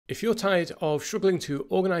If you're tired of struggling to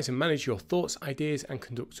organise and manage your thoughts, ideas and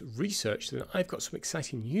conduct research, then I've got some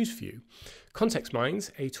exciting news for you.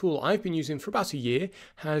 ContextMinds, a tool I've been using for about a year,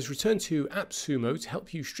 has returned to AppSumo to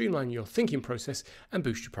help you streamline your thinking process and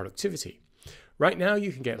boost your productivity. Right now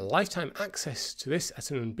you can get lifetime access to this at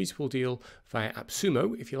an unbeatable deal via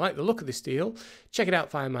AppSumo. If you like the look of this deal, check it out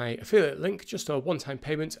via my affiliate link, just a one-time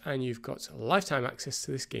payment, and you've got lifetime access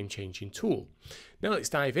to this game-changing tool. Now let's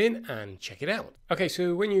dive in and check it out. Okay,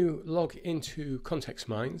 so when you log into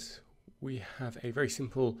ContextMinds, we have a very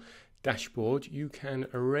simple dashboard. You can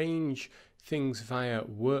arrange things via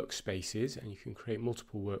workspaces, and you can create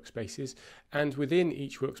multiple workspaces, and within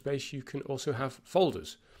each workspace you can also have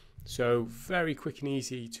folders. So very quick and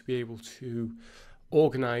easy to be able to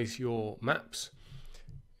organize your maps.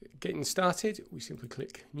 Getting started, we simply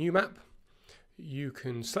click New Map. You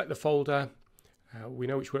can select the folder. We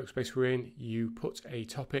know which workspace we're in. You put a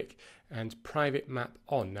topic and private map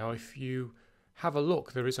on. Now, if you have a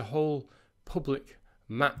look, there is a whole public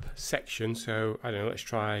map section. So I don't know, let's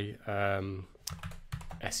try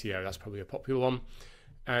SEO. That's probably a popular one.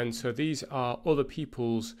 And so these are other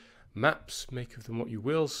people's maps. Make of them what you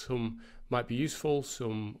will. Some might be useful,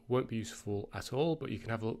 some won't be useful at all, but you can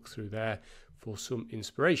have a look through there for some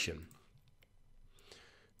inspiration.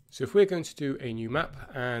 So if we're going to do a new map,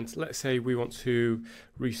 and let's say we want to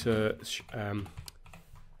research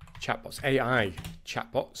chatbots, AI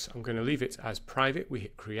chatbots, I'm going to leave it as private. We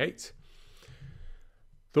hit create.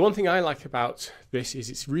 The one thing I like about this is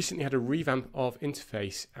it's recently had a revamp of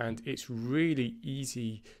interface and it's really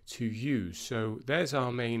easy to use. So there's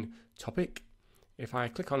our main topic. If I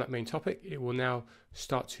click on that main topic, it will now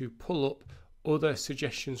start to pull up other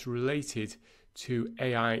suggestions related to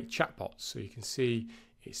AI chatbots. So you can see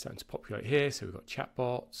it's starting to populate here. So we've got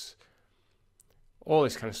chatbots, all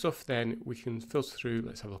this kind of stuff. Then we can filter through.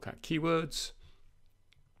 Let's have a look at keywords.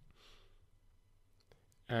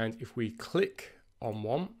 And if we click on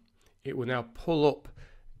one, it will now pull up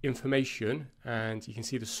information, and you can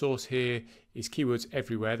see the source here is keywords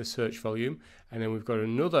everywhere, the search volume, and then we've got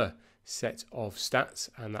another set of stats,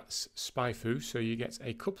 and that's SpyFu. So you get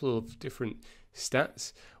a couple of different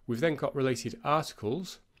stats. We've then got related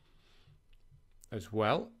articles as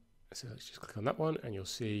well. So let's just click on that one and you'll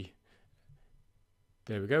see,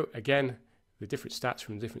 there we go. Again, the different stats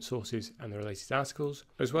from different sources and the related articles.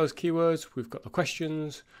 As well as keywords, we've got the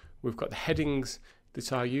questions, we've got the headings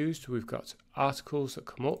that are used, we've got articles that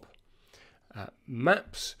come up.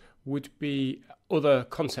 Maps would be other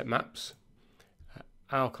concept maps,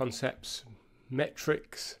 our concepts,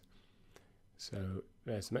 metrics. So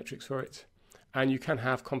there's the metrics for it. And you can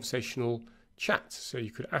have conversational chat. So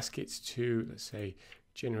you could ask it to, let's say,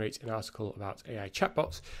 generate an article about AI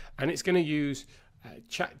chatbots, and it's going to use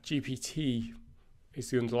ChatGPT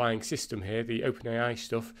is the underlying system here, the OpenAI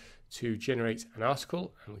stuff, to generate an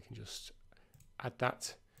article, and we can just add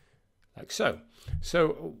that like so.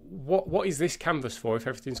 So what is this canvas for if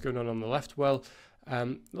everything's going on the left? Well,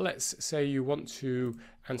 let's say you want to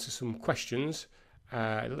answer some questions.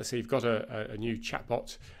 Let's say you've got a new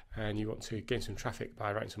chatbot and you want to gain some traffic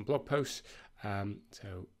by writing some blog posts. So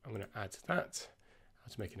I'm going to add that.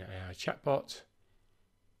 How to make an AI chatbot.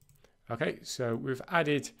 Okay, so we've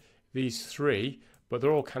added these three, but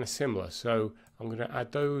they're all kind of similar. So I'm going to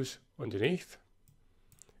add those underneath,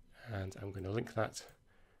 and I'm going to link that.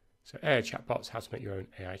 So AI chatbots, how to make your own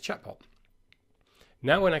AI chatbot.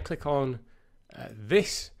 Now when I click on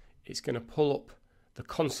this, it's going to pull up the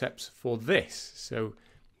concepts for this. So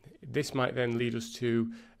this might then lead us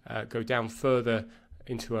to go down further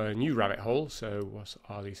into a new rabbit hole. So what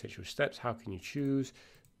are the essential steps? How can you choose?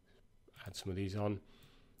 Add some of these on.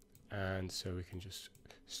 And so we can just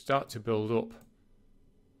start to build up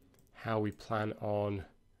how we plan on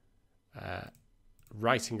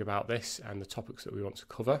writing about this and the topics that we want to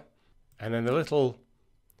cover. And then the little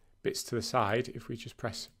bits to the side, if we just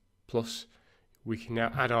press plus, we can now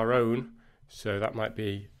add our own. So that might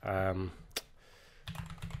be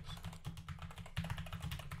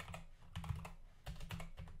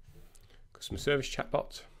customer service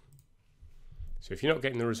chatbot. So if you're not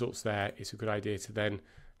getting the results there, it's a good idea to then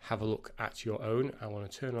have a look at your own. I want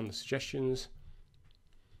to turn on the suggestions.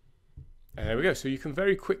 And there we go. So you can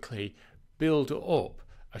very quickly build up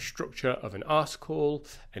a structure of an article,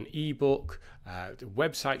 an ebook, the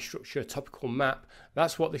website structure, topical map.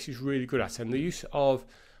 That's what this is really good at. And the use of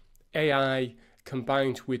AI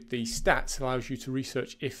combined with the stats allows you to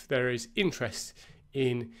research if there is interest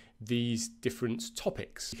in these different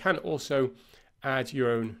topics. You can also add your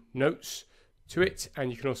own notes to it, and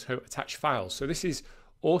you can also attach files. So this is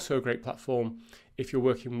also a great platform if you're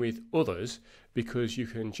working with others, because you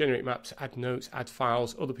can generate maps, add notes, add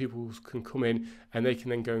files. Other people can come in and they can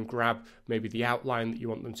then go and grab maybe the outline that you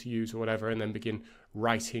want them to use or whatever, and then begin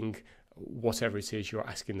writing whatever it is you're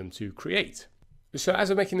asking them to create. So as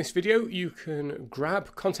I'm making this video, you can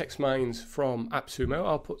grab ContextMinds from AppSumo.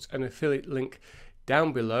 I'll put an affiliate link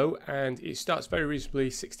down below, and it starts very reasonably,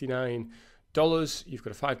 $69. You've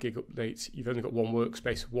got a 5 gig update. You've only got one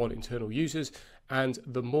workspace, one internal users, and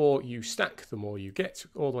the more you stack, the more you get,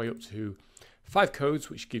 all the way up to 5 codes,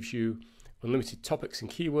 which gives you unlimited topics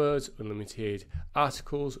and keywords, unlimited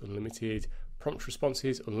articles, unlimited prompt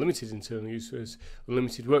responses, unlimited internal users,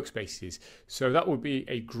 unlimited workspaces. So that would be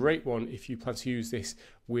a great one if you plan to use this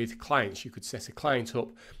with clients. You could set a client up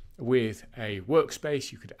with a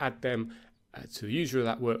workspace, you could add them to the user of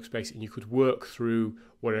that workspace, and you could work through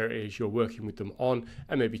whatever it is you're working with them on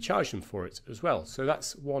and maybe charge them for it as well. So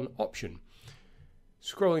that's one option.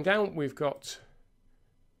 Scrolling down, we've got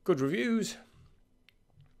good reviews.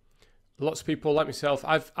 Lots of people like myself,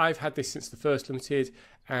 I've had this since the first limited,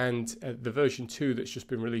 and the version 2 that's just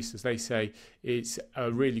been released, as they say, is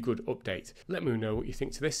a really good update. Let me know what you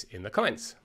think to this in the comments.